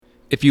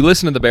If you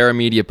listen to the Barra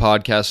Media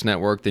Podcast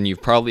Network, then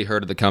you've probably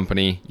heard of the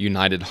company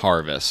United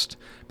Harvest.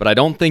 But I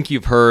don't think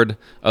you've heard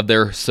of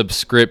their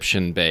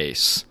subscription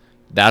base.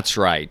 That's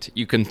right.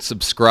 You can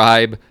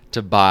subscribe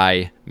to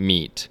buy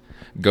meat.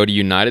 Go to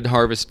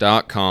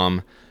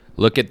unitedharvest.com.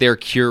 Look at their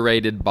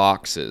curated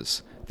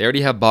boxes. They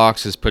already have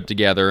boxes put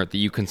together that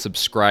you can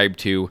subscribe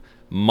to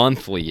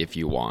monthly if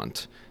you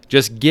want.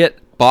 Just get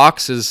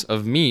boxes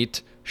of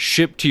meat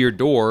shipped to your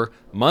door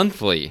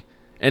monthly.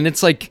 And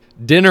it's like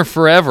dinner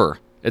forever.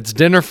 It's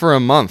dinner for a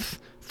month,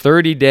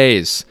 30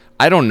 days.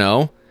 I don't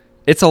know.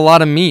 It's a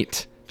lot of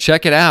meat.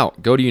 Check it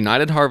out. Go to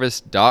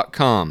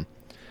unitedharvest.com.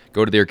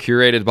 Go to their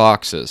curated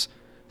boxes.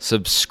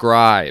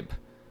 Subscribe.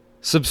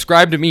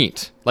 Subscribe to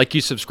meat like you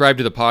subscribe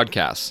to the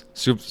podcast.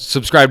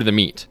 Subscribe to the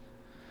meat.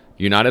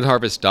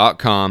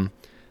 unitedharvest.com.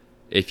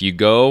 If you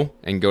go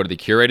to the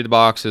curated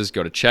boxes,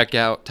 go to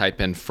checkout,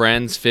 type in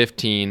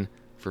friends15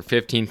 for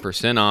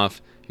 15%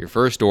 off your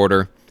first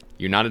order.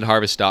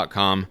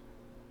 unitedharvest.com.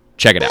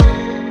 Check it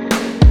out.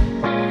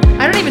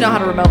 I don't even know how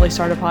to remotely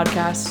start a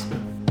podcast.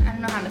 I don't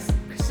know how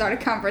to start a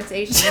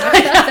conversation.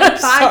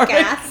 That's a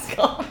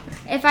podcast.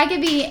 If I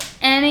could be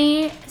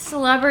any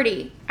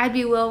celebrity, I'd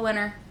be Will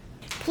Winter.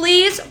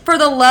 Please, for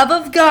the love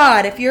of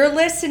God, if you're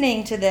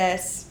listening to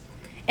this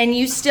and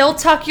you still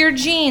tuck your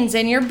jeans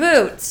in your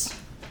boots,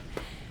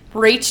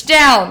 reach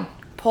down,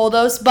 pull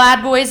those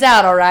bad boys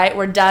out, all right?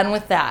 We're done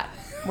with that.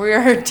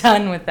 We're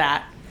done with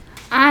that.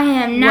 I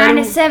am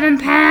 97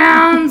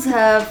 pounds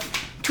of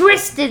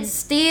twisted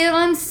steel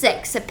and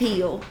sex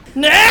appeal.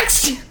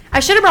 Next! I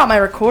should have brought my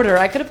recorder.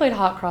 I could have played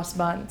Hot Cross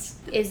Buns.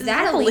 Is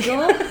that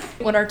illegal?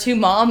 When our two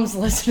moms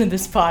listen to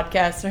this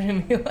podcast, they're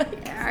going to be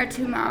like... Our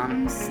two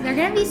moms. They're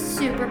going to be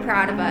super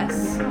proud of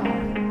us.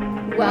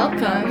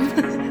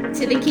 Welcome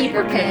to the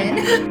Keeper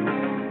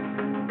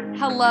Pen.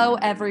 Hello,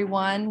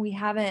 everyone. We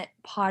haven't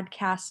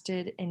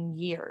podcasted in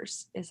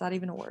years. Is that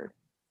even a word?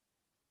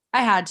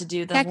 I had to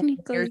do the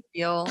technically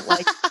deal.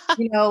 Like,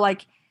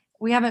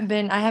 I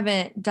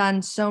haven't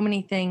done so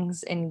many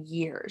things in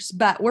years,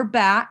 but we're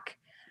back.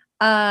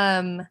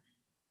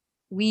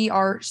 We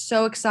are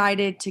so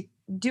excited to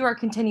do our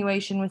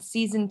continuation with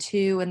season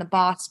 2 and the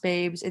Boss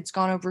Babes. It's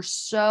gone over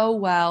so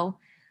well.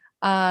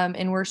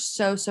 And we're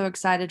so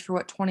excited for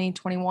what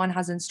 2021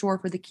 has in store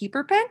for the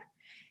Keeper Pen.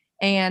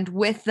 And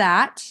with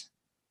that,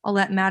 I'll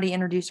let Maddie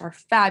introduce our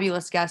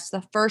fabulous guest,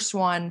 the first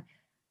one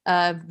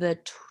of the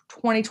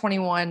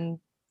 2021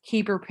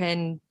 Keeper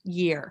Pen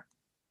year.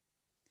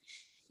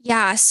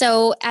 Yeah,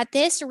 so at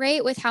this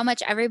rate, with how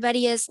much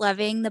everybody is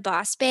loving the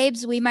Boss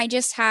Babes, we might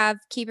just have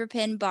Keeper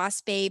Pin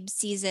Boss Babes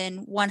season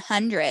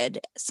 100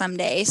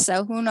 someday.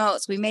 So who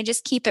knows? We may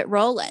just keep it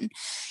rolling.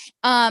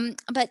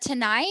 But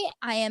tonight,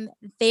 I am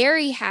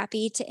very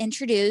happy to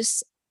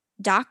introduce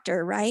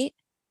Dr. Right?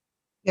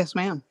 Yes,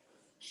 ma'am.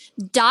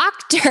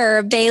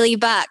 Dr. Bailey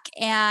Buck,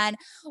 and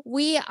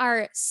we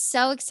are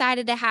so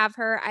excited to have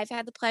her. I've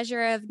had the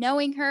pleasure of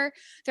knowing her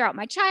throughout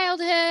my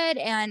childhood,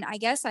 and I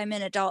guess I'm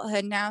in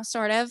adulthood now,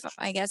 sort of.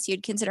 I guess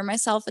you'd consider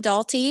myself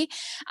adulty.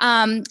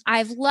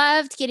 I've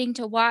loved getting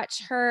to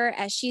watch her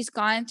as she's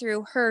gone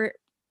through her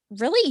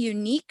really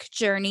unique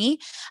journey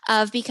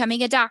of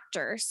becoming a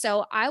doctor.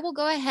 So I will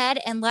go ahead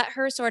and let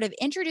her sort of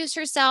introduce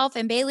herself.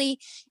 And Bailey,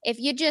 if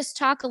you just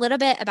talk a little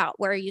bit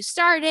about where you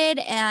started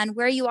and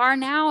where you are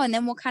now, and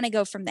then we'll kind of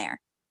go from there.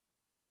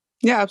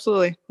 Yeah,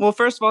 absolutely. Well,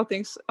 first of all,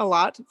 thanks a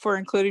lot for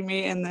including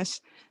me in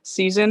this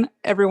season.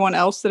 Everyone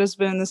else that has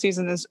been in the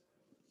season has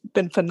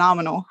been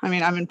phenomenal. I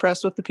mean, I'm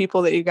impressed with the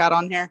people that you got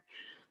on here.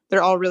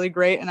 They're all really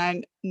great, and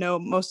I know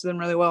most of them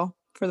really well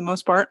for the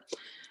most part.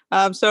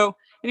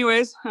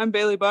 Anyways, I'm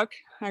Bailey Buck.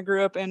 I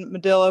grew up in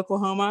Medill,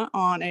 Oklahoma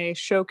on a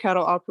show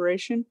cattle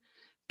operation,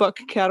 Buck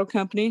Cattle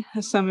Company.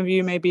 As some of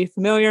you may be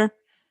familiar,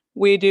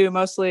 we do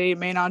mostly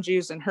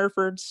Main-Anjous and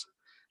Herefords.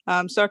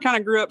 So I kind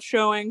of grew up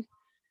showing.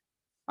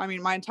 I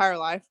mean, my entire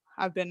life,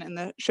 I've been in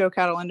the show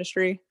cattle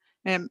industry.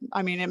 And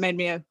I mean, it made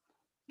me a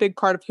big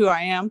part of who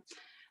I am.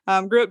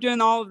 Grew up doing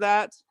all of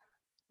that.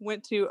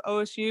 Went to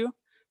OSU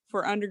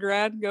for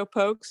undergrad, go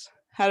Pokes.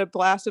 Had a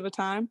blast of a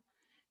time.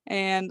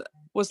 And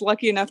was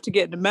lucky enough to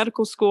get into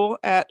medical school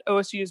at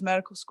OSU's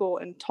medical school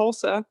in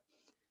Tulsa.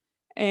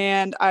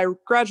 And I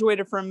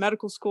graduated from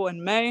medical school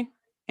in May,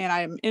 and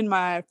I am in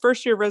my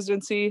first year of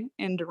residency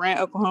in Durant,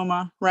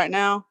 Oklahoma right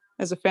now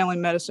as a family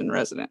medicine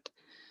resident.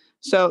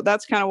 So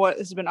that's kind of what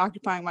has been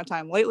occupying my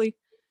time lately.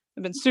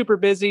 I've been super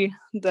busy.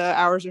 The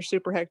hours are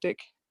super hectic,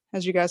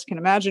 as you guys can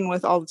imagine,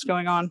 with all that's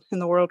going on in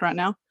the world right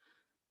now.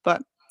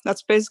 But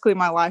that's basically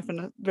my life in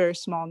a very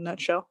small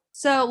nutshell.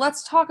 So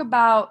let's talk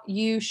about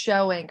you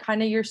showing,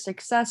 kind of your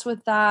success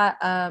with that,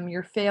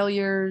 your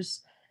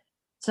failures,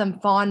 some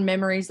fond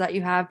memories that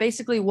you have.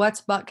 Basically,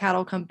 what's Buck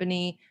Cattle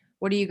Company?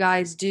 What do you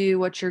guys do?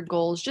 What's your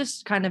goals?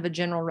 Just kind of a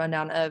general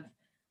rundown of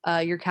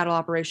your cattle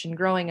operation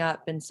growing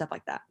up and stuff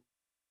like that.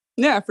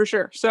 Yeah, for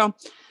sure. So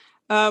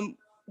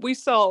we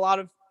sell a lot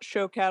of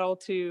show cattle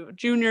to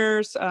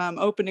juniors,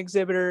 open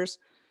exhibitors,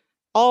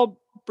 all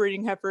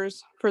breeding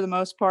heifers for the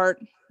most part.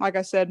 Like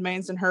I said,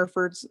 Mains and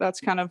Herefords, that's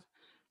kind of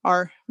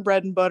our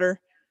bread and butter.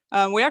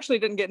 We actually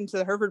didn't get into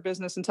the Hereford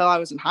business until I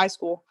was in high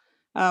school.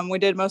 We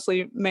did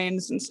mostly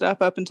mains and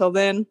stuff up until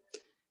then.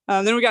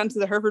 Then we got into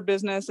the Hereford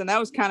business, and that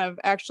was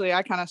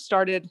I kind of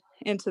started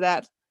into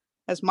that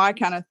as my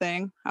kind of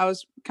thing. I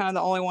was kind of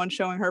the only one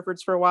showing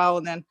Herefords for a while,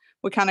 and then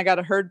we kind of got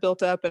a herd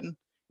built up and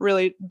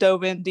really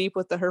dove in deep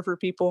with the Hereford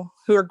people,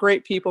 who are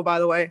great people, by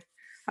the way.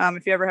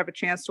 If you ever have a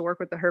chance to work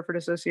with the Hereford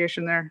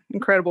Association, they're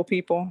incredible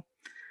people.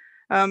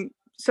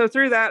 So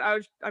through that,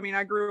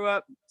 I grew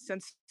up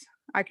since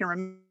I can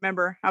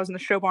remember. I was in the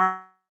show barn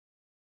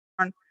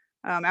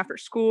after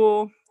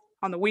school,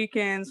 on the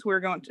weekends. We were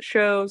going to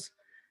shows,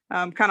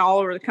 kind of all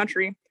over the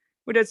country.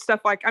 We did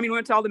stuff we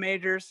went to all the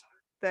majors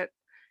that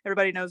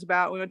everybody knows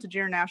about. We went to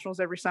junior nationals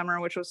every summer,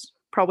 which was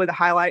probably the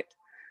highlight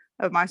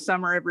of my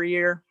summer every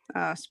year,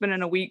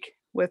 spending a week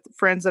with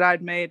friends that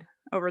I'd made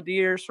over the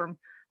years from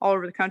all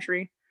over the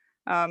country.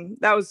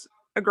 That was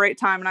a great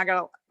time, and I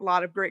got a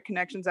lot of great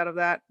connections out of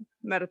that.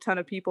 Met a ton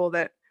of people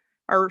that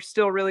are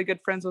still really good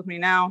friends with me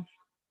now.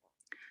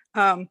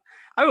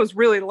 I was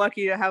really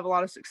lucky to have a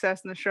lot of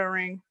success in the show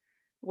ring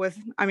with,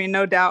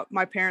 no doubt,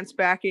 my parents'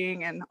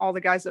 backing and all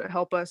the guys that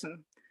help us and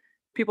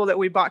people that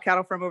we bought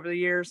cattle from over the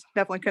years.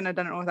 Definitely couldn't have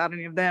done it without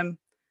any of them.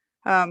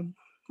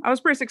 I was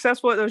pretty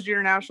successful at those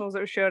junior nationals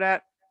that we showed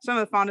at. Some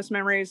of the fondest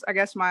memories, I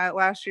guess, my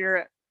last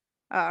year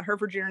at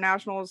Hereford Junior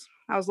Nationals,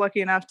 I was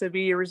lucky enough to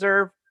be a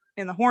reserve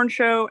in the horn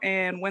show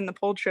and win the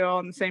polled show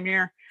in the same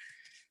year.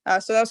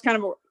 So that was kind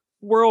of a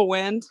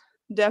whirlwind,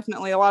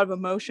 definitely a lot of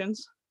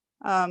emotions.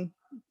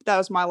 That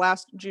was my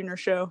last junior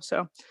show,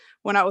 so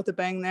went out with a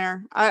bang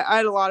there. I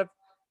had a lot of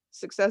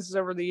successes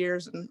over the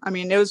years, and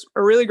it was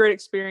a really great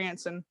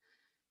experience. And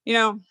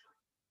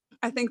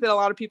I think that a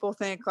lot of people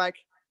think, like,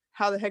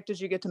 how the heck did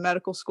you get to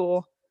medical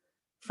school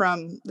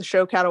from the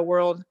show cattle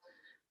world?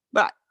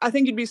 But I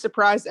think you'd be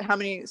surprised at how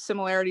many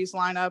similarities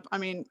line up.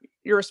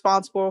 You're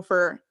responsible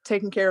for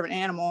taking care of an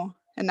animal,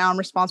 and now I'm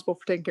responsible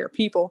for taking care of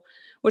people,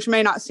 which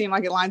may not seem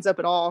like it lines up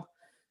at all.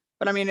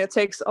 But it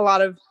takes a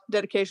lot of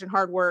dedication,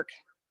 hard work,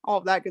 all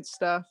of that good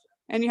stuff.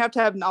 And you have to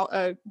have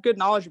a good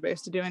knowledge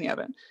base to do any of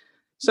it.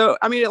 So,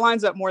 it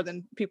lines up more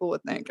than people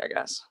would think, I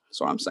guess.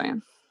 That's what I'm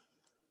saying.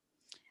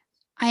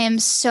 I am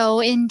so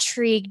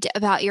intrigued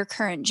about your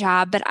current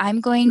job, but I'm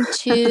going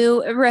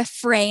to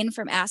refrain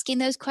from asking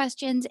those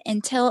questions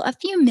until a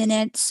few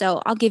minutes,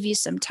 so I'll give you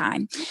some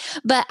time.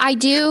 But I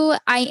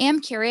am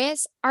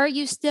curious, are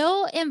you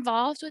still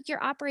involved with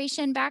your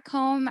operation back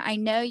home? I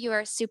know you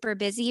are super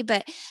busy,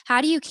 but how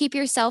do you keep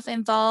yourself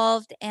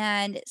involved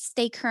and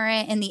stay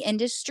current in the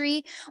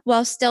industry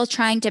while still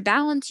trying to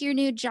balance your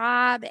new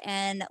job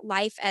and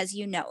life as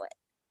you know it?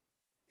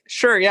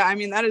 Sure. Yeah.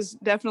 That is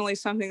definitely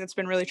something that's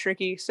been really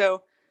tricky.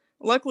 So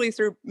luckily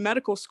through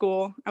medical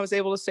school, I was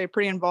able to stay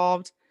pretty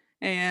involved,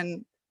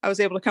 and I was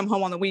able to come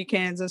home on the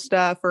weekends and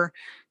stuff or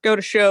go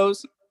to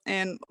shows.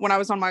 And when I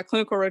was on my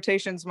clinical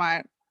rotations,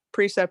 my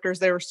preceptors,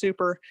 they were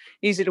super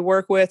easy to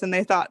work with. And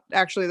they thought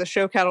actually the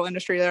show cattle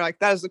industry, they're like,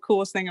 that is the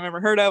coolest thing I've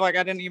ever heard of. Like,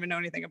 I didn't even know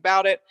anything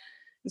about it.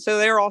 And so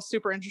they were all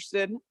super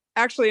interested.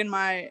 Actually, in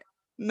my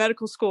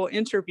medical school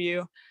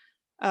interview,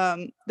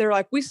 they're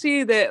like, we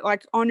see that,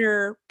 like, on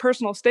your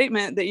personal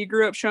statement that you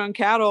grew up showing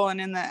cattle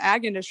and in the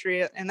ag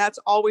industry, and that's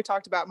all we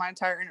talked about my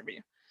entire interview.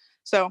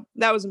 So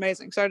that was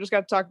amazing. So I just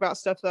got to talk about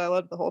stuff that I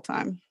loved the whole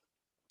time.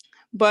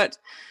 But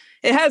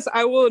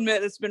I will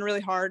admit, it's been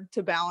really hard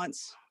to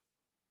balance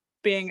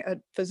being a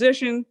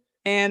physician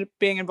and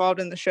being involved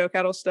in the show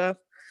cattle stuff.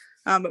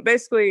 But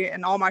basically,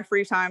 in all my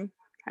free time,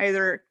 I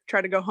either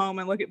try to go home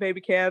and look at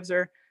baby calves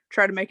or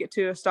try to make it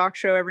to a stock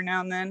show every now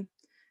and then.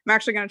 I'm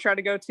actually going to try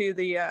to go to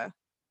the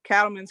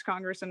Cattlemen's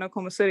Congress in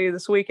Oklahoma City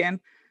this weekend.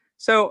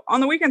 So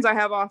on the weekends I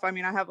have off, I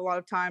have a lot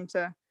of time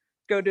to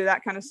go do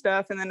that kind of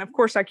stuff. And then, of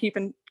course, I keep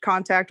in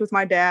contact with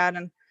my dad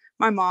and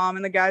my mom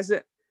and the guys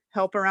that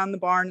help around the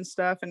barn and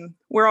stuff. And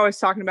we're always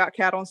talking about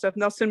cattle and stuff.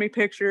 And they'll send me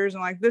pictures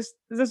and, like, this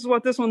is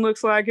what this one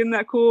looks like. Isn't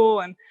that cool?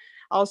 And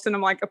I'll send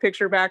them, like, a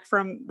picture back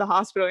from the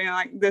hospital,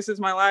 like, this is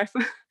my life.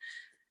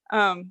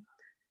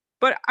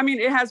 But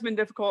it has been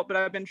difficult, but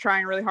I've been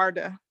trying really hard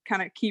to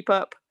kind of keep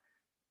up,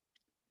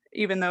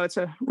 even though it's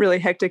a really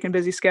hectic and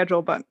busy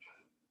schedule. But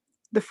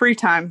the free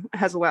time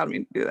has allowed me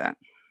to do that.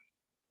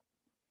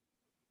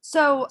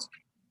 So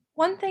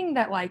one thing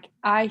that, like,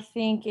 I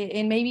think,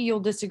 and maybe you'll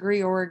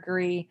disagree or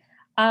agree,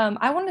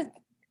 I want to,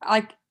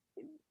 like,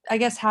 I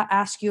guess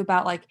ask you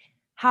about, like,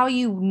 how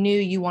you knew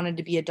you wanted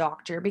to be a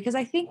doctor, because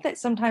I think that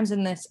sometimes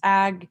in this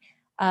ag,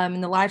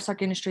 in the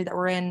livestock industry that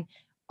we're in,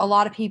 a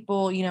lot of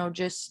people,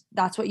 just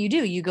that's what you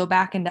do. You go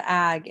back into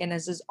ag, and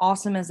as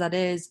awesome as that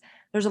is,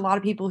 there's a lot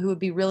of people who would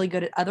be really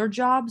good at other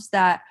jobs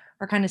that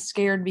are kind of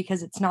scared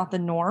because it's not the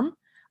norm.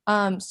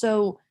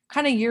 So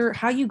kind of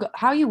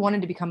how you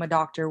wanted to become a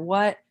doctor.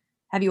 What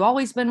have you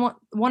always been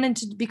wanting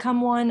to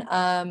become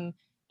one?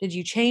 Did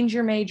you change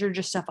your major?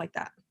 Just stuff like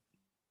that.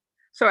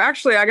 So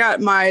actually, I got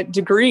my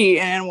degree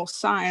in animal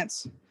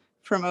science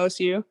from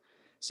OSU.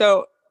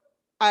 So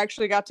I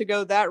actually got to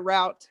go that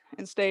route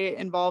and stay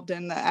involved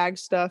in the ag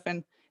stuff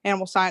and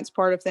animal science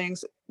part of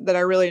things that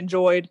I really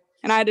enjoyed.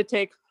 And I had to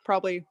take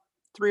probably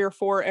 3 or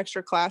 4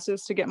 extra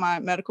classes to get my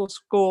medical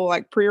school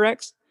like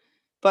prereqs.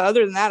 But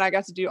other than that, I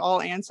got to do all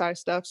ANSI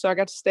stuff. So I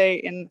got to stay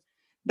in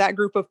that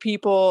group of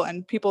people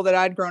and people that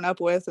I'd grown up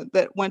with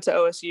that went to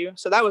OSU.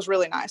 So that was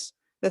really nice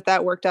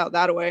that worked out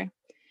that way.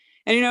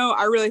 And, you know,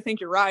 I really think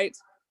you're right.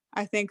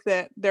 I think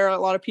that there are a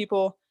lot of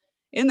people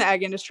in the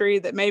ag industry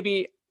that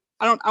maybe,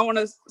 I want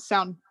to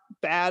sound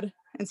bad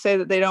and say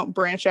that they don't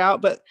branch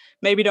out, but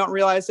maybe don't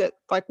realize that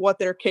like what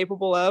they're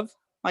capable of.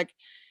 Like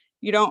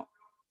you don't,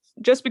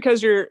 just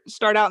because you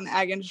start out in the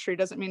ag industry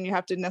doesn't mean you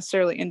have to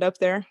necessarily end up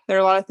there. There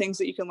are a lot of things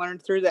that you can learn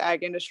through the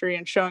ag industry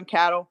and showing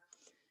cattle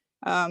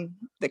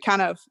that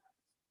kind of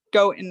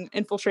go and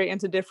infiltrate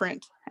into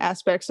different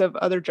aspects of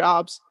other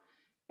jobs.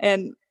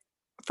 And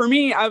for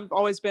me, I've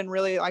always been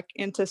really like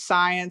into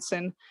science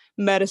and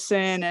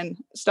medicine and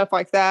stuff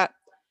like that.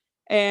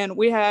 And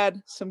we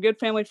had some good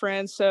family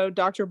friends. So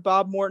Dr.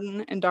 Bob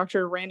Morton and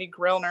Dr. Randy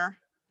Grellner,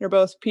 they're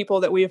both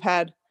people that we've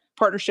had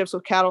partnerships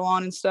with cattle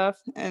on and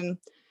stuff. And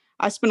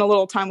I spent a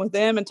little time with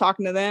them and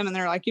talking to them. And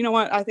they're like, you know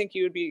what? I think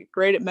you would be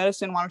great at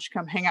medicine. Why don't you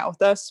come hang out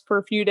with us for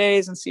a few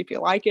days and see if you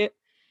like it?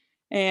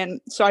 And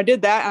so I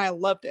did that and I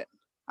loved it.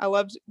 I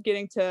loved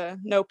getting to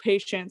know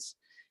patients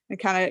and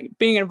kind of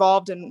being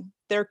involved in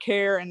their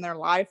care and their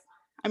life.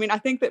 I mean, I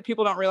think that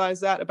people don't realize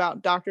that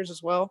about doctors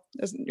as well.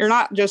 You're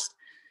not just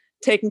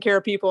taking care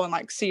of people and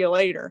like, see you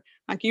later.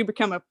 Like you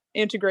become an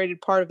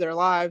integrated part of their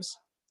lives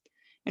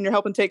and you're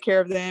helping take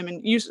care of them. And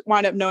you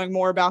wind up knowing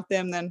more about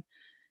them than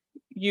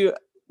you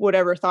would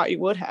ever thought you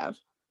would have.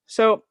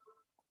 So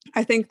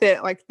I think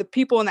that like the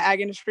people in the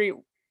ag industry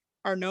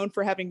are known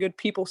for having good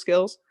people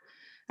skills.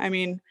 I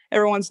mean,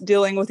 everyone's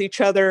dealing with each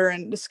other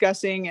and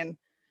discussing and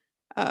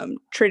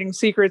trading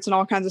secrets and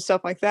all kinds of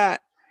stuff like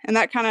that. And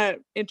that kind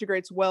of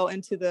integrates well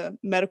into the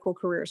medical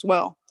career as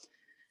well.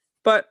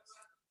 But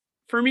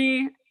for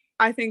me,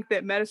 I think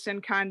that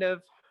medicine kind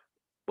of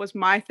was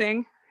my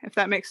thing, if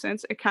that makes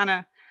sense. It kind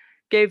of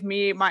gave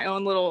me my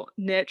own little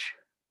niche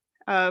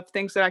of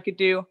things that I could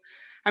do.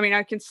 I mean,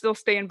 I can still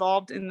stay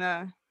involved in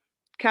the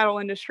cattle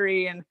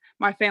industry and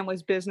my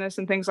family's business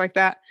and things like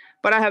that,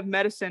 but I have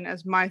medicine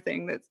as my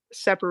thing that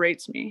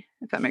separates me,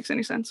 if that makes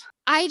any sense.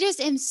 I just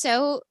am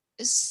so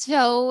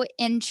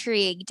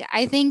intrigued.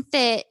 I think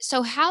that,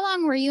 so how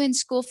long were you in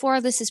school for?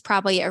 This is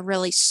probably a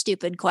really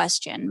stupid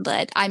question,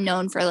 but I'm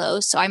known for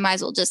those, so I might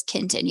as well just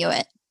continue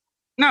it.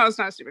 No, it's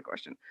not a stupid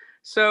question.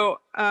 So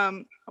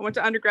I went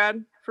to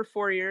undergrad for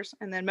 4 years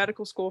and then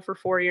medical school for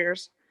 4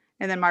 years.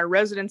 And then my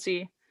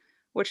residency,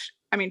 which,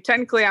 I mean,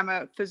 technically I'm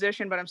a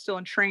physician, but I'm still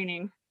in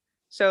training.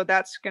 So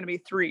that's going to be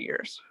 3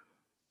 years.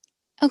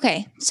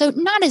 Okay. So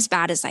not as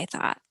bad as I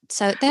thought.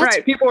 So that's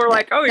right. People were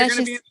like, oh, you're going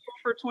to be in school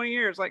for 20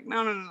 years. Like,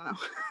 no.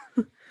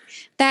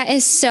 That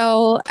is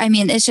so, I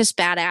mean, it's just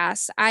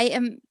badass.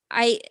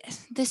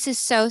 This is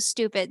so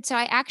stupid. So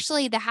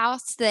the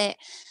house that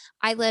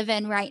I live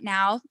in right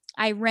now,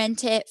 I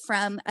rent it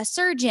from a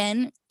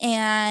surgeon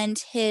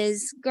and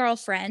his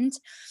girlfriend.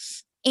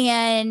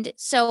 And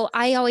so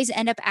I always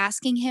end up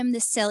asking him the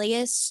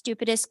silliest,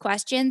 stupidest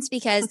questions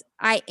because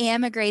I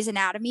am a Grey's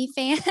Anatomy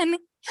fan.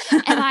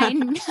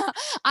 And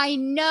I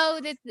know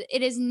that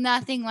it is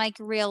nothing like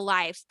real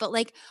life, but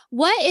like,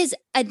 what is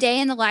a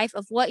day in the life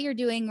of what you're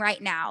doing right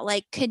now?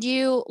 Like, could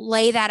you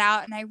lay that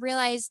out? And I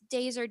realize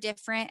days are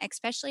different,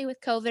 especially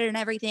with COVID and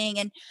everything.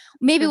 And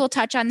maybe we'll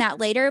touch on that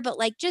later, but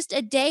like just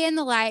a day in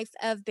the life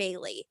of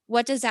Bailey,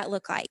 what does that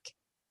look like?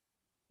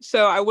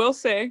 So I will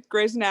say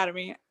Grey's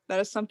Anatomy, that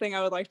is something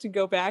I would like to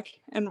go back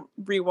and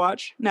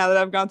rewatch now that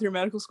I've gone through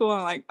medical school.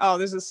 And I'm like, oh,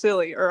 this is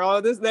silly, or oh,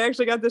 they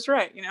actually got this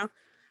right, you know?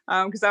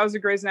 Because I was a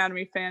Grey's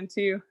Anatomy fan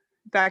too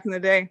back in the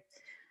day.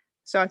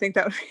 So I think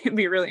that would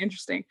be really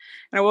interesting.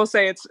 And I will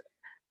say it's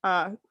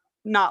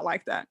not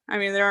like that. I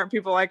mean, there aren't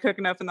people like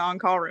hooking up in the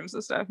on-call rooms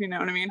and stuff, you know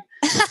what I mean?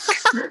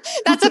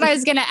 That's what I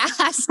was going to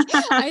ask.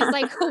 I was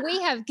like,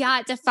 we have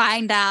got to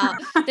find out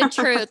the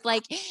truth.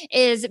 Like,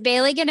 is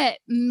Bailey going to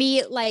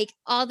meet like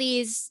all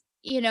these,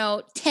 you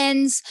know,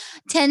 tens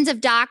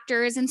of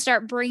doctors and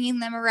start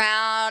bringing them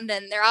around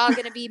and they're all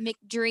going to be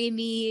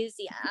McDreamies?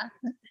 Yeah.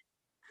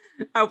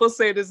 I will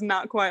say it is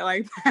not quite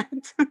like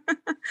that.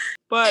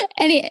 But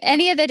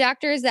any of the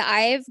doctors that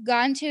I've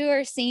gone to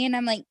or seen,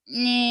 I'm like,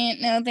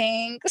 no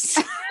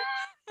thanks.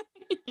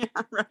 Yeah,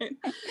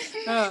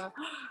 right.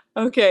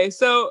 Okay,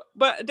 so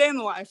but a day in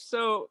the life.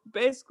 So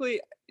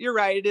basically, you're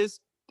right. It is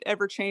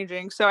ever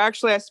changing. So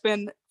actually, I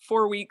spend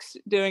 4 weeks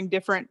doing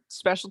different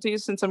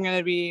specialties since I'm going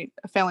to be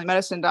a family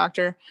medicine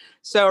doctor.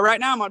 So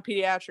right now I'm on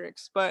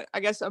pediatrics, but I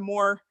guess a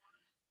more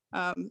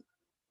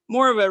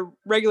of a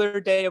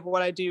regular day of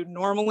what I do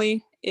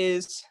normally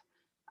is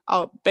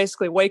I'll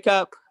basically wake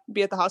up,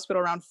 be at the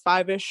hospital around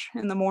 5-ish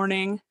in the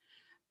morning,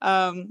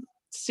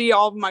 see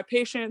all of my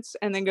patients,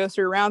 and then go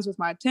through rounds with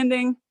my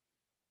attending,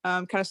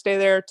 kind of stay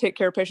there, take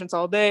care of patients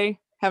all day,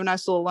 have a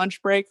nice little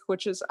lunch break,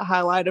 which is a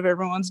highlight of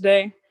everyone's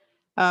day,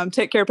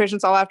 take care of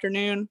patients all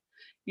afternoon,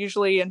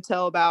 usually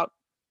until about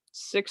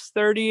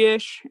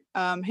 6:30-ish,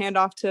 hand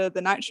off to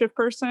the night shift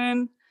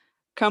person,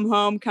 come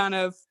home, kind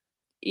of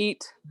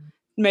eat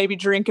maybe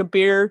drink a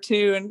beer or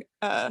two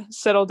and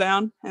settle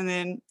down, and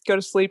then go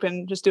to sleep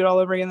and just do it all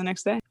over again the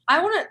next day.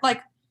 I want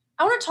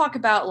to talk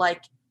about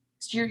like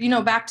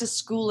your back to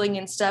schooling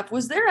and stuff.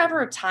 Was there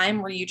ever a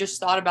time where you just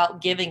thought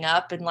about giving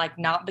up and like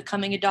not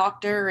becoming a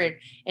doctor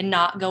and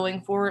not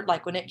going for it,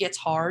 like when it gets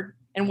hard?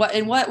 And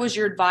what was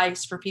your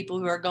advice for people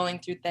who are going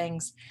through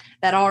things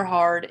that are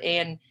hard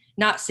and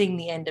not seeing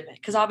the end of it?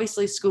 Because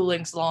obviously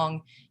schooling's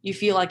long. You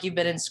feel like you've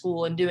been in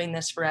school and doing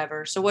this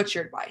forever. So what's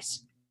your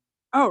advice?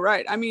 Oh,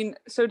 right. I mean,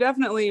 so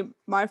definitely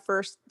my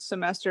first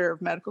semester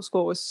of medical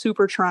school was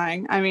super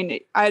trying. I mean,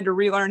 I had to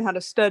relearn how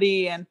to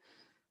study and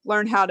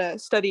learn how to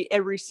study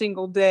every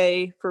single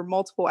day for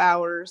multiple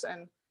hours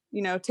and,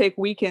 take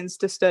weekends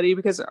to study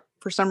because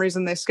for some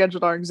reason they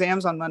scheduled our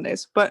exams on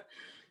Mondays. But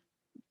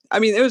I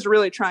mean, it was a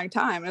really trying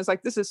time. It was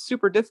like, this is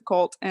super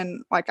difficult.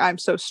 And like, I'm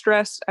so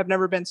stressed. I've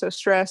never been so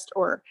stressed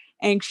or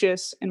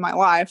anxious in my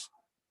life.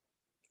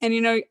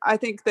 And, I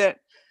think that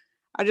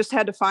I just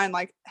had to find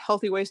like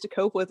healthy ways to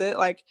cope with it,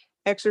 like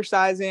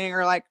exercising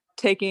or like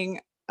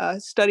taking a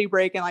study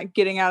break and like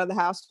getting out of the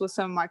house with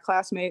some of my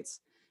classmates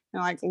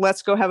and like,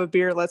 let's go have a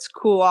beer. Let's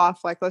cool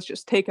off. Like, let's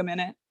just take a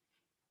minute.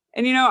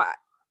 And,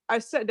 I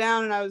sat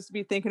down and I was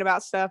thinking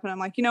about stuff and I'm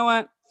like, you know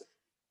what?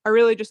 I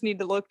really just need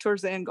to look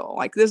towards the end goal.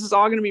 Like, this is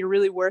all going to be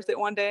really worth it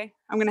one day.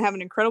 I'm going to have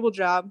an incredible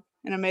job,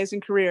 an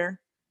amazing career.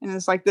 And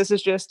it's like, this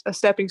is just a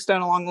stepping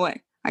stone along the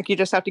way. Like, you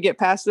just have to get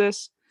past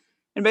this.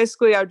 And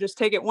basically, I would just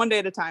take it one day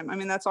at a time. I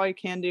mean, that's all you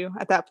can do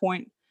at that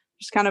point.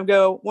 Just kind of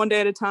go one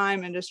day at a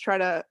time and just try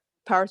to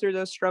power through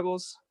those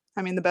struggles.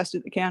 I mean, the best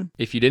that you can.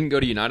 If you didn't go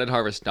to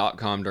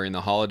UnitedHarvest.com during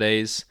the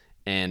holidays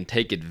and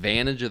take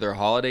advantage of their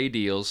holiday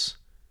deals,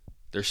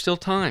 there's still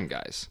time,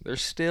 guys.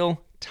 There's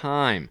still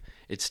time.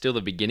 It's still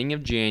the beginning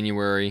of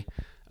January.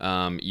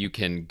 You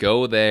can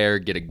go there,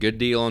 get a good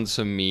deal on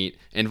some meat,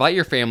 invite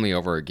your family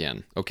over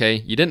again, okay?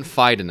 You didn't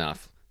fight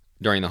enough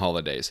during the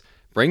holidays.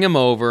 Bring them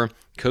over,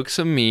 cook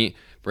some meat,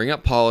 bring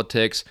up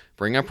politics,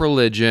 bring up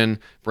religion,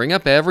 bring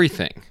up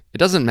everything. It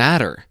doesn't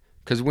matter,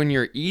 because when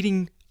you're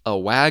eating a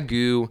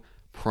Wagyu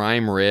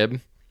prime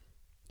rib,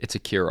 it's a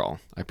cure-all,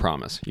 I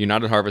promise.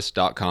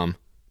 UnitedHarvest.com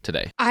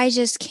today. I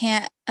just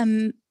can't.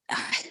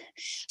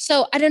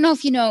 So I don't know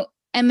if you know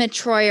Emma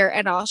Troyer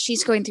at all.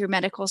 She's going through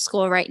medical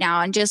school right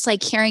now, and just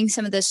like hearing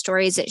some of the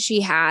stories that she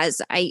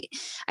has,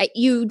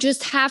 you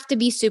just have to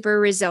be super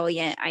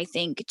resilient, I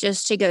think,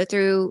 just to go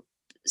through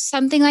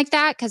something like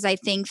that. Cause I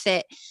think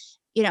that,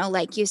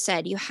 like you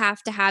said, you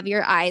have to have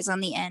your eyes on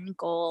the end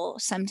goal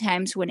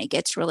sometimes when it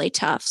gets really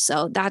tough.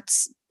 So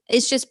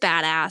it's just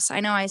badass. I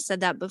know I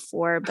said that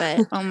before,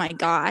 but oh my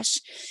gosh.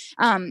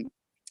 What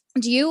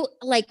do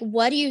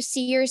you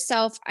see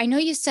yourself? I know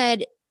you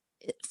said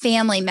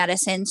family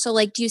medicine. So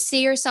like, do you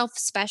see yourself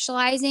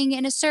specializing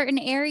in a certain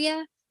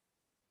area?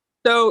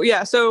 So,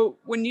 yeah. So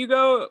when you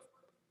go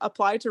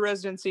apply to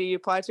residency, you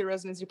apply to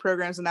residency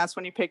programs, and that's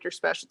when you pick your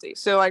specialty.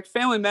 So like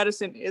family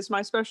medicine is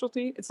my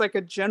specialty. It's like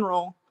a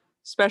general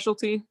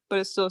specialty, but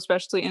it's still a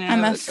specialty in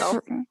and of itself.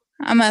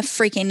 I'm a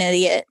freaking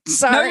idiot.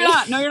 Sorry.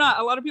 No, you're not.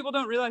 A lot of people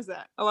don't realize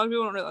that.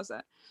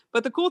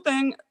 But the cool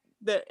thing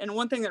and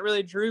one thing that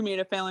really drew me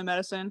to family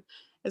medicine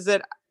is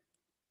that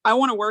I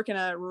want to work in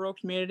a rural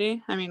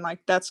community. I mean,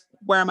 like, that's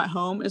where I'm at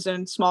home, is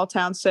in small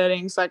town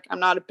settings. Like, I'm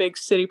not a big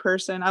city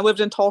person. I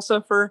lived in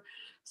Tulsa for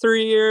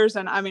 3 years.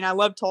 And I mean, I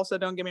love Tulsa,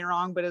 don't get me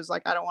wrong, but it's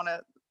like, I don't want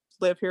to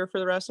live here for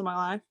the rest of my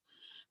life.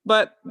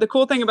 But the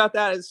cool thing about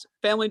that is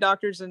family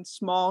doctors in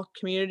small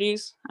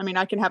communities. I mean,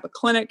 I can have a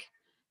clinic,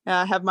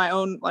 have my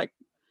own like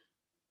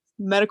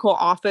medical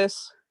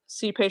office,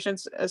 see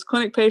patients as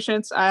clinic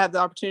patients. I have the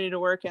opportunity to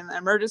work in the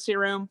emergency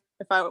room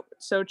if I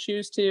so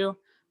choose to.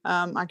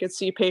 I could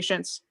see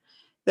patients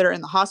that are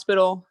in the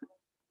hospital.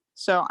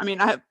 So, I mean,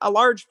 I have a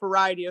large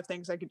variety of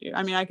things I could do.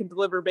 I mean, I could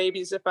deliver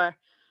babies if I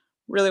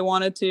really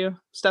wanted to,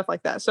 stuff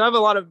like that. So I have a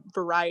lot of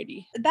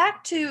variety.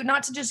 Back to,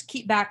 not to just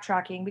keep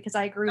backtracking, because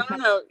I agree with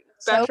No.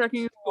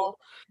 Backtracking is cool.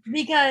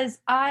 Because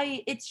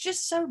it's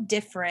just so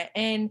different.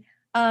 And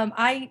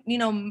Maddie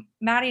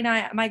and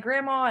I, my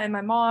grandma and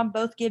my mom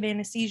both give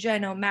anesthesia. I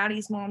know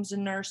Maddie's mom's a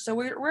nurse, so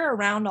we're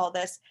around all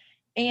this.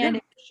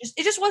 And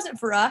it just wasn't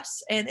for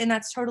us, and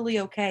that's totally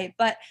okay.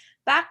 But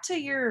back to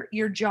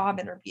your job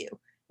interview,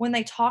 when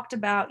they talked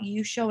about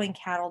you showing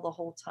cattle the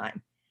whole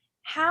time,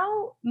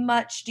 how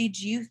much did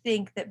you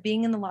think that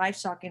being in the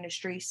livestock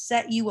industry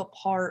set you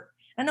apart?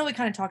 I know we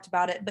kind of talked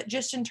about it, but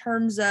just in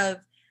terms of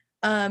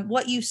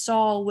what you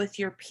saw with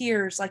your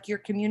peers, like your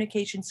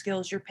communication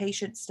skills, your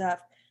patient stuff,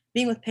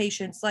 being with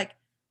patients, like,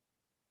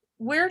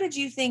 where did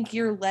you think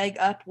your leg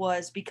up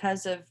was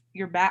because of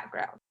your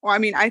background? Well, I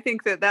mean, I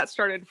think that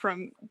started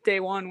from day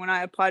one when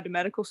I applied to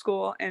medical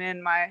school, and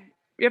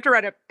you have to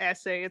write an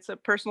essay. It's a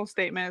personal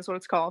statement is what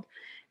it's called.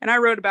 And I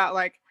wrote about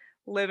like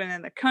living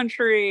in the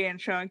country and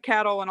showing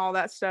cattle and all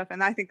that stuff.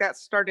 And I think that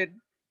started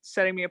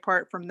setting me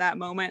apart from that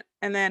moment.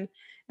 And then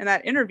in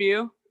that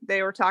interview,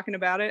 they were talking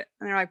about it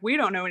and they're like, we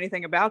don't know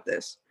anything about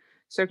this.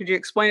 So could you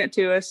explain it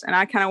to us? And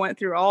I kind of went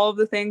through all of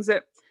the things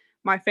that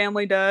my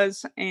family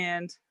does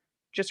and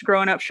just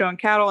growing up showing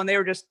cattle, and they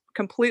were just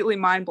completely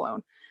mind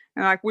blown.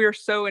 And like, we were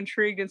so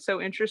intrigued and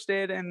so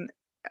interested. And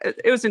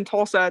it was in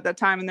Tulsa at that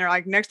time. And they're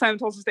like, next time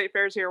Tulsa State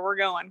Fair is here, we're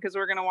going, because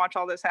we're going to watch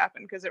all this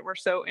happen, because we're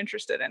so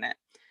interested in it.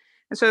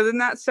 And so then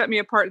that set me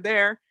apart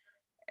there.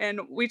 And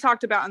we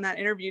talked about in that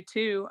interview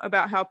too,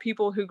 about how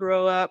people who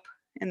grow up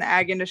in the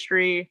ag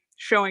industry,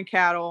 showing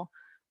cattle,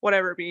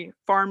 whatever it be,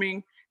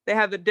 farming, they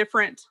have a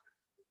different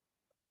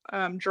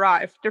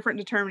drive, different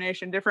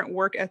determination, different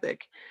work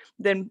ethic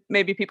than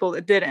maybe people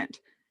that didn't.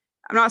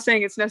 I'm not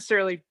saying it's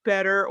necessarily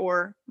better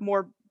or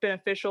more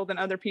beneficial than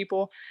other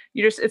people.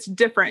 It's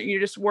different. You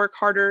just work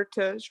harder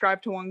to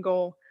strive to one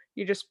goal.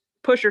 You just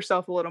push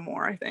yourself a little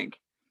more, I think.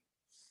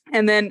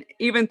 And then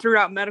even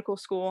throughout medical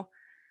school,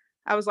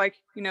 I was like,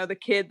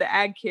 the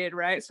ag kid,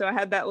 right? So I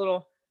had that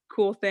little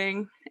cool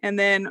thing. And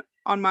then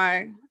on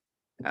my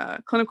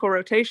clinical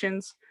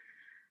rotations,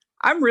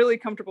 I'm really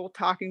comfortable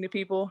talking to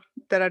people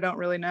that I don't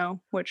really know,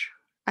 which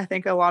I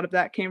think a lot of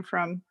that came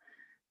from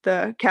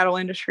the cattle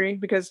industry,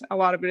 because a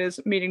lot of it is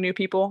meeting new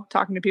people,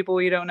 talking to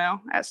people you don't know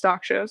at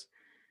stock shows,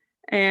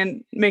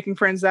 and making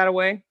friends that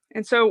way.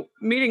 And so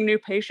meeting new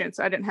patients,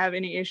 I didn't have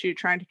any issue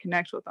trying to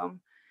connect with them.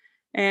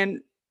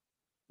 And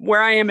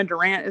where I am in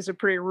Durant is a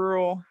pretty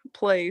rural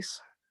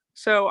place.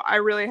 So I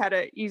really had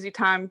an easy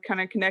time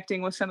kind of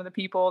connecting with some of the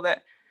people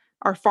that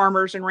are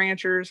farmers and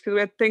ranchers, because we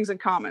had things in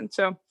common.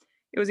 So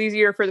it was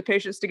easier for the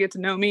patients to get to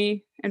know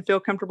me and feel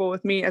comfortable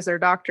with me as their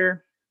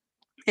doctor,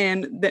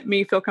 and that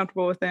me feel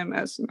comfortable with them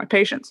as my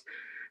patients.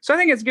 So I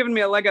think it's given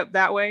me a leg up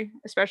that way,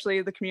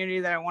 especially the community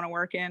that I want to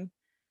work in,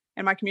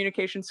 and my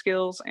communication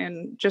skills.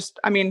 And just,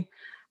 I've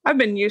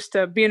been used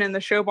to being in the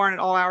show barn at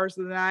all hours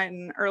of the night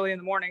and early in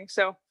the morning.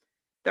 So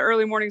the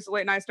early mornings,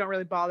 late nights don't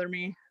really bother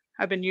me.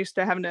 I've been used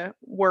to having to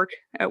work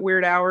at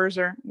weird hours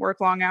or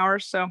work long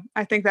hours. So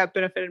I think that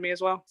benefited me as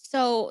well.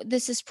 So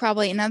this is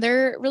probably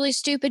another really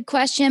stupid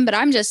question, but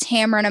I'm just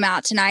hammering them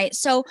out tonight.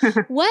 So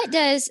what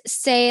does,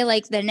 say,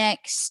 like the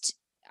next,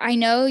 I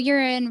know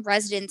you're in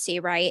residency,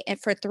 right? And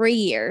for 3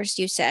 years,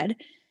 you said,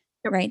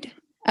 Yep. Right?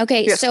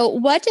 Okay. Yes. So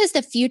what does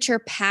the future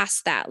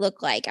past that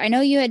look like? I know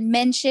you had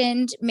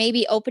mentioned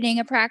maybe opening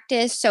a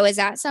practice. So is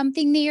that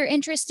something that you're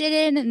interested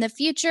in the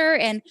future?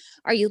 And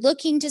are you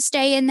looking to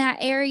stay in that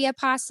area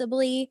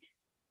possibly?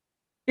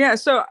 Yeah.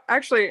 So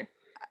actually,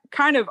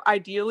 kind of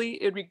ideally,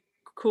 it'd be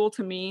cool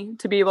to me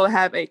to be able to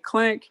have a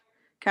clinic,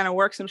 kind of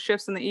work some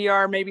shifts in the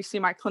ER, maybe see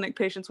my clinic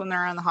patients when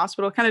they're in the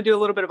hospital, kind of do a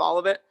little bit of all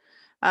of it.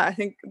 I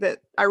think that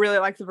I really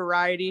like the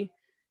variety,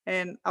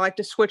 and I like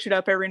to switch it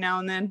up every now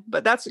and then.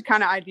 But that's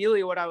kind of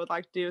ideally what I would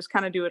like to do, is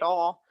kind of do it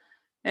all.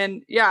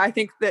 And yeah, I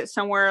think that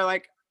somewhere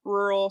like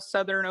rural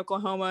southern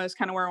Oklahoma is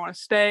kind of where I want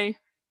to stay.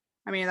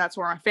 That's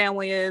where my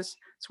family is.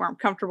 It's where I'm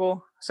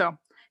comfortable. So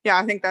yeah,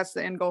 I think that's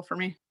the end goal for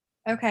me.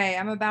 Okay,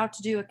 I'm about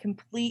to do a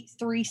complete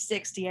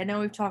 360. I know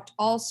we've talked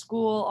all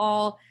school,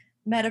 all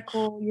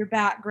medical, your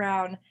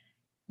background.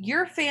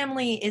 Your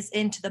family is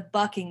into the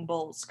bucking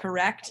bulls,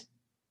 correct?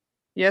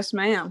 Yes,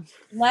 ma'am.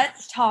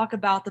 Let's talk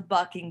about the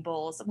bucking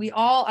bulls. We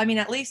all,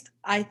 at least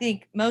I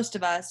think most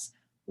of us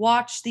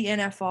watch the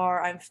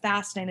NFR. I'm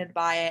fascinated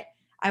by it.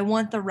 I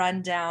want the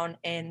rundown,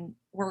 and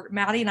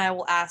Maddie and I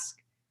will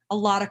ask a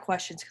lot of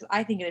questions because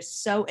I think it is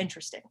so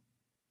interesting.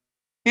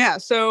 Yeah,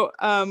 so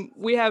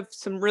we have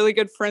some really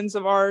good friends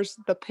of ours,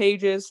 the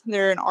Pages.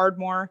 They're in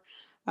Ardmore.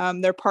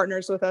 They're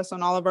partners with us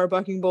on all of our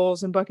bucking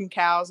bulls and bucking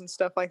cows and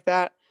stuff like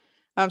that.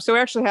 So we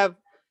actually have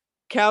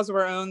cows of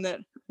our own that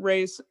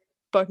raise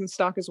bucking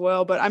stock as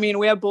well. But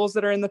we have bulls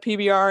that are in the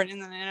PBR and in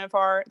the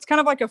NFR. It's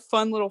kind of like a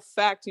fun little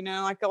fact,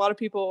 like a lot of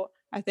people,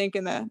 I think,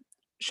 in the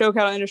show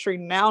cattle industry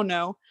now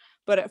know.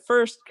 But at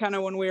first, kind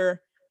of when we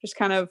were just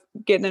kind of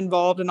getting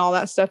involved in all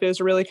that stuff, it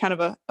was really kind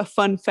of a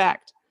fun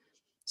fact.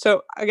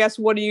 So I guess,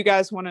 what do you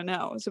guys want to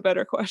know is a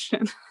better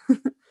question.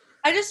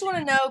 I just want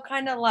to know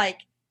kind of like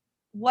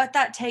what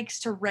that takes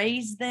to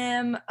raise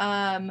them.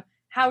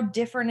 How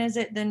different is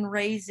it than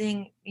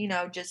raising,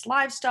 just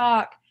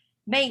livestock,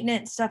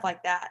 maintenance, stuff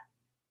like that?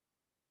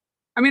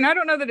 I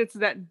don't know that it's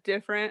that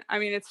different.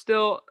 It's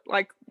still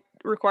like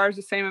requires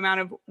the same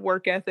amount of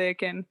work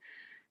ethic and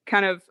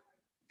kind of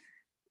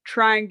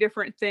trying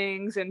different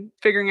things and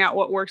figuring out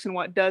what works and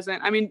what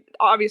doesn't.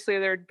 Obviously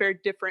there are very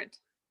different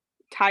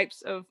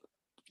types of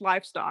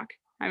livestock.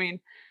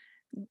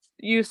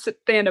 You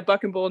stand a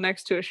bucking bull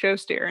next to a show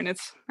steer, and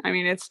it's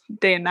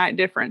day and night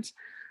difference.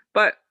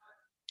 But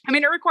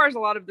it requires a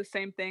lot of the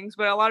same things,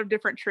 but a lot of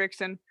different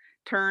tricks and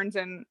turns,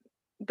 and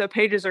the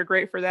Pages are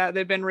great for that.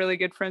 They've been really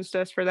good friends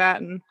to us for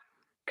that, and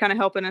kind of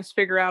helping us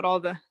figure out all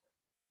the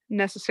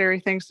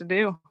necessary things to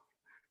do.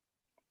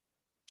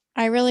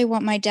 I really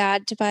want my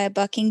dad to buy a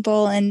bucking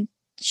bull and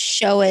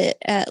show it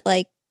at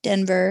like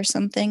Denver or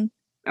something.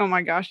 Oh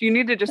my gosh, you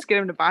need to just get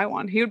him to buy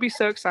one. He would be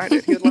so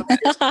excited. He would love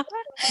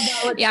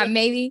it. Yeah,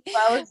 maybe.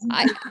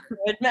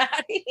 Good,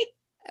 Maddie.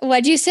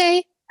 What'd you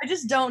say? I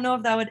just don't know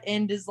if that would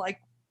end as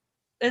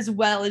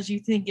well as you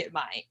think it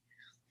might.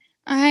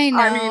 I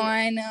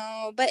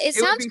know. But it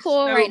sounds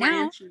cool so right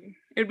now.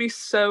 It'd be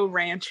so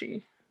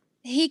ranchy.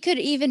 He could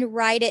even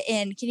write it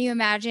in. Can you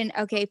imagine?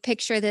 Okay,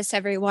 picture this,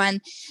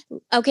 everyone.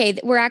 Okay,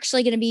 we're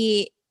actually going to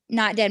be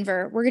not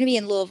Denver. We're going to be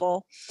in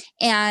Louisville.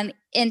 And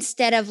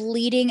instead of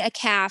leading a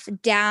calf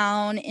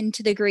down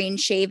into the green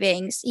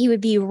shavings, he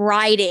would be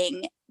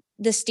riding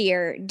the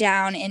steer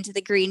down into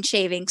the green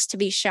shavings to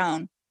be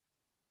shown.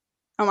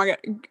 Oh my God.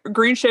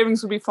 Green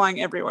shavings would be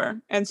flying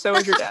everywhere. And so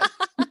is your dad.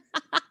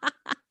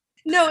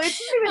 No,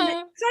 it's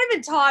not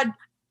even Todd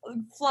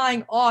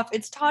flying off.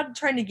 It's Todd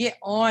trying to get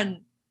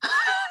on.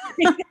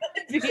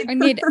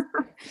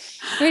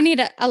 we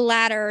need a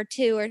ladder or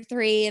 2 or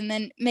 3, and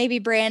then maybe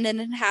Brandon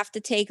would have to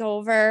take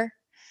over.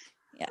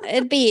 Yeah,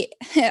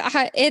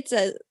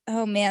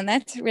 oh man,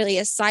 that's really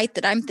a sight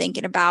that I'm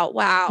thinking about.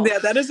 Wow. Yeah,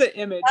 that is an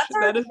image.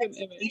 That is an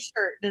image.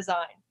 T-shirt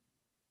design.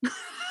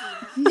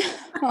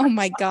 Oh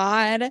my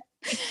God.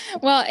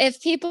 Well,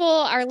 if people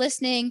are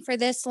listening for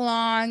this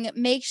long,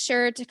 make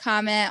sure to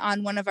comment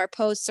on one of our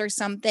posts or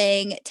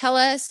something. Tell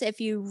us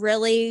if you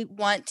really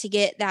want to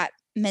get that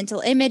mental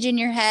image in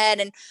your head,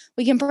 and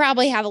we can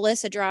probably have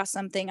Alyssa draw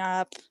something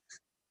up.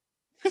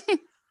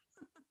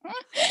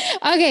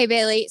 Okay,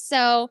 Bailey.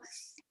 So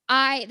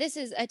this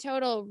is a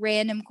total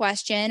random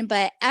question,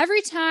 but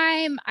every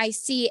time I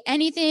see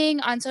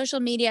anything on social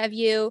media of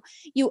you,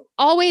 you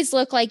always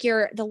look like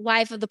you're the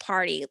life of the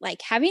party,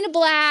 like having a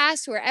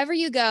blast wherever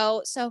you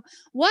go. So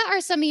what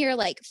are some of your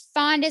like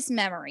fondest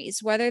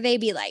memories, whether they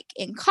be like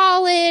in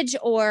college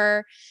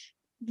or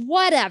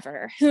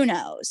whatever, who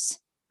knows?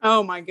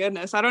 Oh my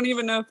goodness. I don't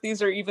even know if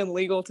these are even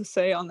legal to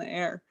say on the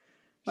air.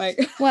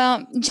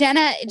 Well,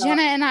 Jenna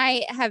and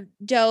I have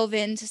dove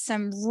into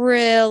some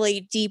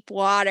really deep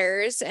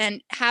waters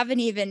and haven't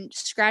even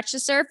scratched the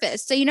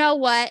surface. So you know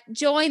what?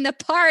 Join the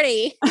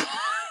party.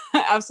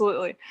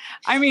 Absolutely.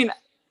 I mean,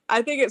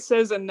 I think it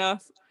says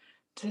enough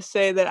to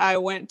say that I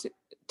went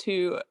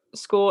to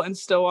school in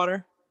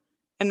Stillwater,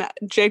 and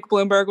Jake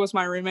Bloomberg was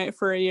my roommate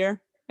for a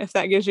year, if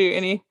that gives you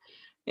any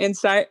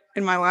insight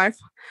in my life.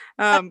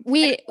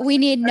 We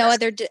need no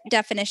other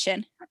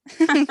definition.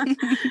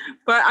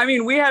 But I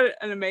mean, we had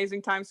an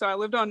amazing time. So I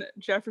lived on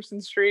Jefferson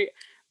Street.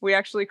 We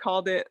actually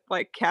called it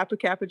like Kappa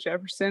Kappa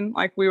Jefferson.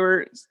 Like we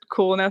were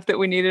cool enough that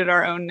we needed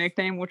our own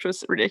nickname, which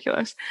was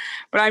ridiculous.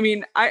 But I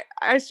mean, I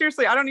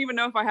seriously, I don't even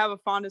know if I have a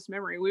fondest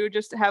memory. We would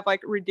just have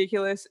like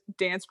ridiculous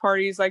dance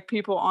parties, like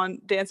people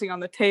dancing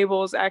on the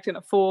tables, acting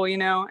a fool,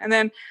 and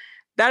then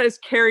that is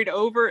carried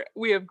over.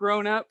 We have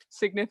grown up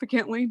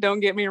significantly.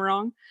 Don't get me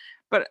wrong.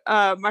 But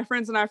my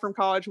friends and I from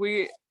college,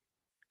 we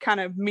kind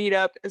of meet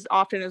up as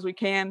often as we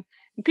can.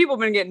 And people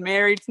have been getting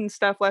married and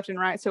stuff left and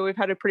right. So we've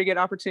had a pretty good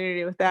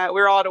opportunity with that.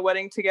 We were all at a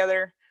wedding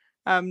together,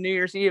 New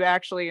Year's Eve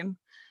actually. And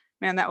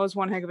man, that was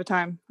one heck of a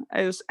time.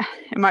 It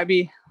might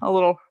be a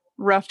little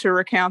rough to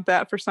recount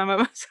that for some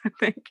of us, I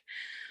think.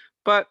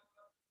 But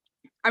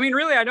I mean,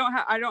 really, I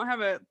don't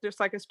have just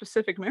like a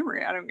specific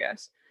memory, I don't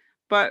guess.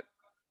 But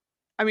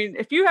I mean,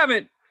 if you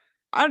haven't,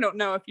 I don't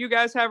know if you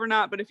guys have or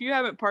not, but if you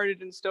haven't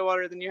partied in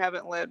Stillwater, then you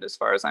haven't lived as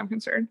far as I'm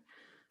concerned.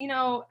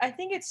 I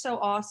think it's so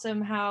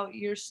awesome how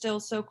you're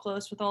still so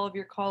close with all of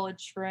your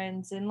college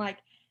friends. And like,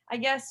 I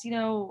guess,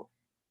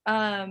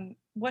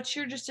 what's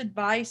your just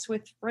advice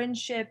with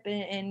friendship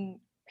and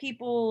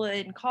people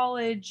in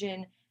college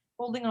and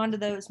holding on to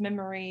those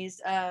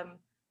memories?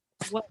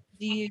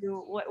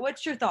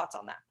 What's your thoughts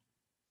on that?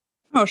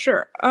 Oh,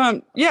 sure.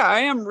 Yeah,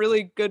 I am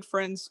really good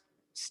friends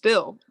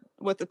still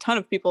with a ton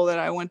of people that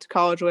I went to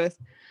college with.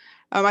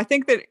 I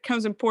think that it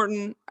becomes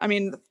important. I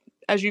mean,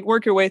 as you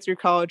work your way through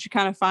college, you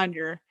kind of find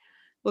your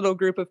little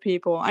group of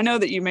people. I know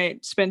that you may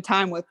spend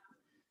time with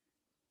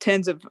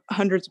tens of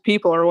hundreds of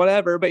people or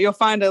whatever, but you'll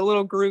find a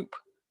little group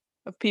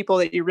of people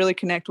that you really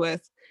connect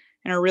with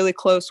and are really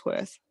close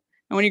with.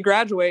 And when you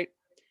graduate,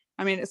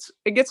 I mean,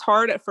 it gets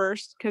hard at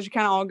first because you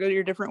kind of all go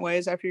your different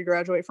ways after you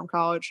graduate from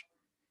college.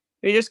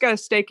 But you just got to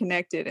stay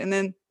connected. And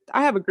then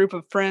I have a group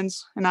of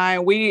friends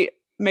and we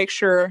make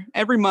sure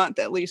every month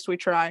at least we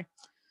try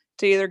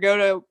to either go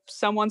to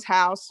someone's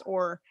house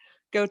or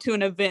go to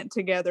an event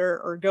together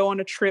or go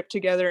on a trip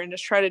together and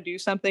just try to do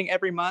something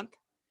every month.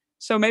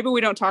 So maybe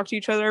we don't talk to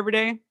each other every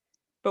day,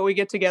 but we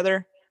get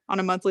together on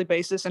a monthly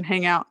basis and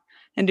hang out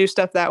and do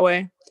stuff that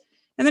way.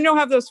 And then you'll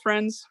have those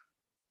friends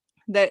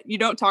that you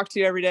don't talk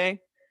to every day,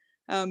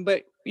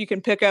 but you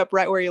can pick up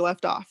right where you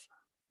left off.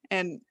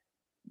 And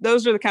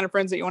those are the kind of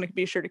friends that you want to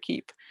be sure to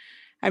keep.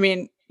 I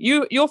mean,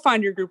 you'll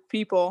find your group of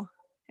people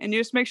and you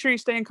just make sure you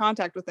stay in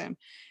contact with them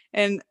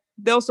and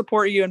they'll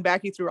support you and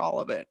back you through all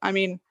of it. I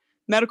mean,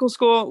 medical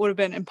school would have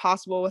been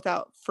impossible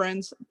without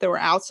friends that were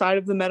outside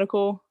of the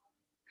medical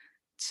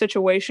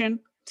situation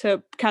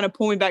to kind of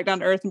pull me back down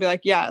to earth and be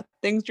like, yeah,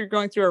 things you're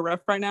going through are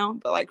rough right now,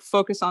 but like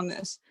focus on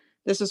this.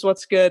 This is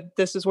what's good.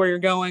 This is where you're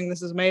going.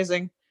 This is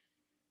amazing.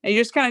 And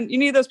you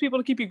need those people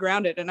to keep you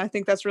grounded. And I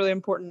think that's really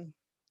important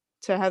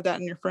to have that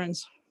in your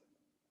friends.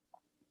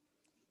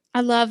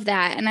 I love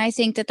that. And I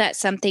think that that's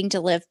something to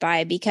live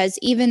by because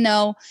even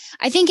though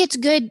I think it's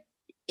good,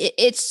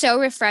 it's so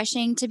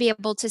refreshing to be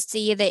able to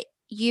see that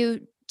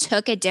you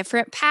took a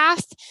different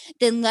path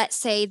than, let's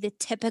say, the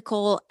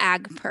typical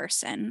ag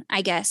person,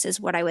 I guess is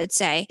what I would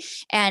say.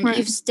 And right.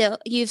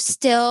 you've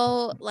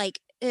still like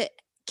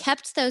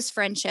kept those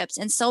friendships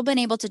and still been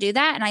able to do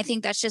that. And I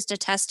think that's just a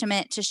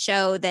testament to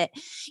show that,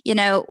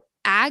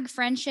 ag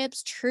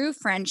friendships, true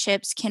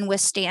friendships can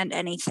withstand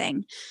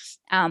anything.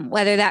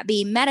 Whether that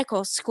be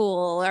medical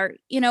school or,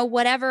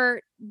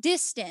 whatever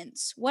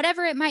distance,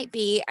 whatever it might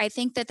be, I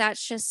think that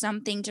that's just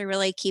something to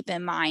really keep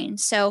in mind.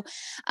 So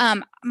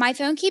my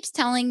phone keeps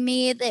telling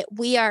me that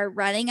we are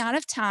running out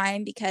of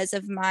time because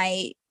of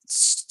my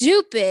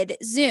stupid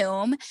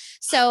Zoom.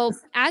 So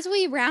as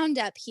we round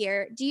up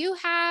here, do you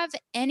have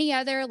any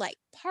other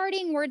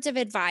parting words of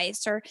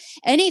advice or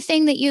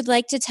anything that you'd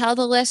like to tell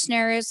the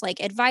listeners, like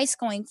advice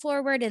going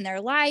forward in their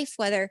life,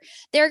 whether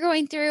they're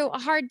going through a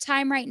hard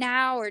time right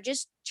now or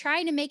just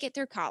trying to make it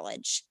through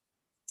college?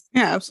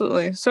 Yeah,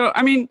 absolutely. So,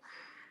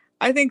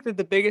 I think that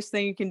the biggest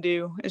thing you can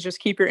do is just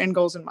keep your end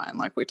goals in mind,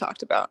 like we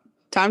talked about.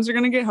 Times are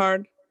going to get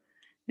hard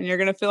and you're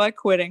going to feel like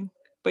quitting,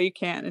 but you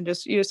can't. And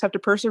you just have to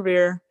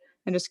persevere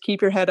and just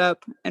keep your head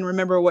up and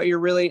remember what you're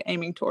really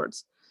aiming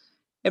towards.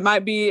 It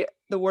might be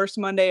the worst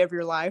Monday of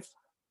your life,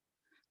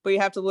 but you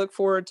have to look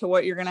forward to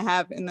what you're going to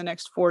have in the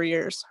next 4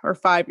 years or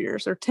 5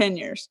 years or 10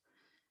 years.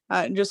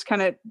 And just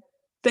kind of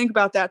think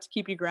about that to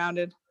keep you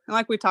grounded. And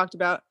like we talked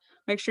about,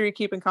 make sure you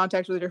keep in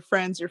contact with your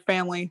friends, your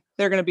family.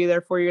 They're going to be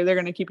there for you. They're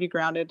going to keep you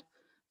grounded.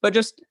 But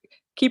just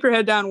keep your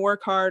head down,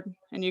 work hard,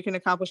 and you can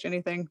accomplish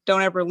anything.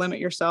 Don't ever limit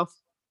yourself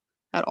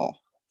at all.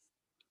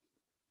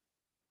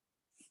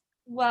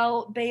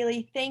 Well,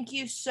 Bailey, thank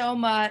you so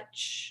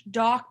much,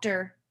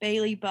 Dr.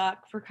 Bailey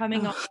Buck, for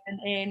coming on.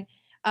 And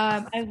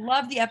I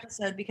love the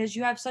episode because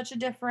you have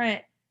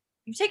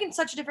you've taken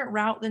such a different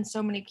route than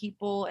so many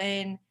people.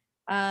 And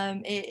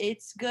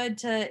it's good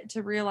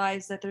to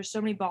realize that there's so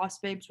many boss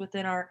babes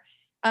within our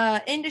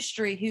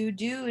industry who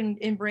do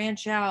and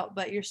branch out,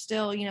 but you're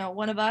still,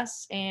 one of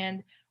us,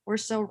 and we're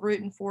still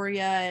rooting for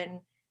you.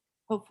 And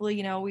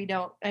hopefully,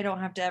 I don't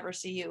have to ever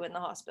see you in the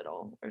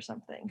hospital or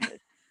something.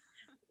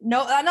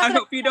 No, I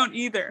hope you don't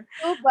either.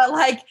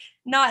 But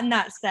not in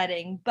that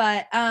setting.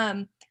 But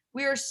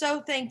we are so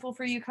thankful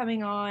for you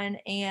coming on,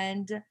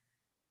 and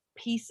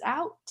peace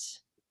out.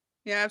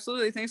 Yeah,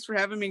 absolutely. Thanks for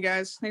having me,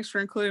 guys. Thanks for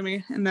including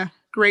me in the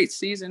great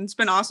season. It's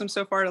been awesome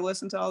so far to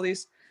listen to all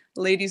these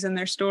ladies and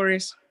their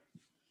stories.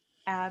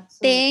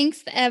 Absolutely.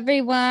 Thanks,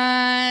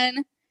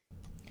 everyone.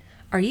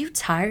 Are you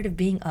tired of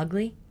being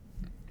ugly?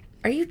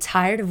 Are you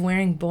tired of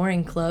wearing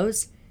boring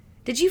clothes?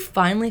 Did you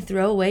finally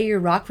throw away your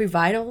rock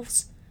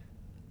revivals?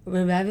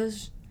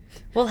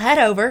 Well, head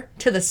over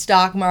to the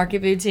Stock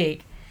Market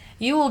Boutique.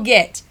 You will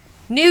get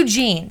new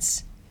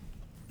jeans.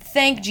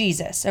 Thank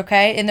Jesus,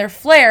 okay? And they're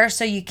flare,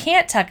 so you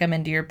can't tuck them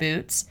into your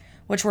boots,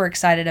 which we're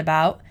excited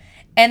about.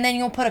 And then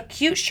you'll put a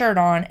cute shirt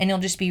on, and you'll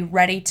just be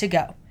ready to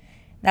go.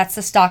 That's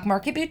the Stock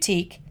Market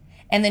Boutique.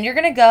 And then you're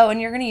going to go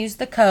and you're going to use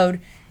the code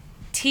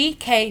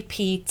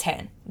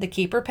TKP10, the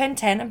Keeper Pen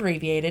 10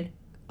 abbreviated,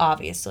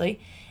 obviously.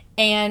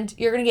 And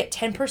you're going to get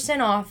 10%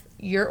 off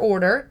your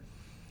order.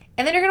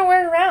 And then you're going to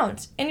wear it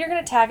around. And you're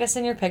going to tag us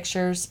in your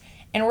pictures.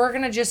 And we're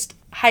going to just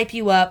hype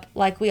you up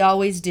like we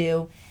always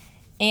do.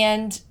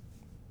 And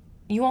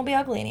you won't be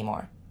ugly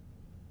anymore.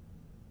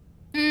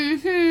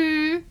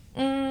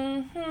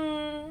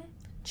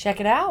 Check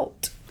it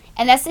out.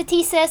 And that's the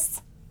T,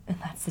 sis. And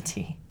that's the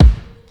T.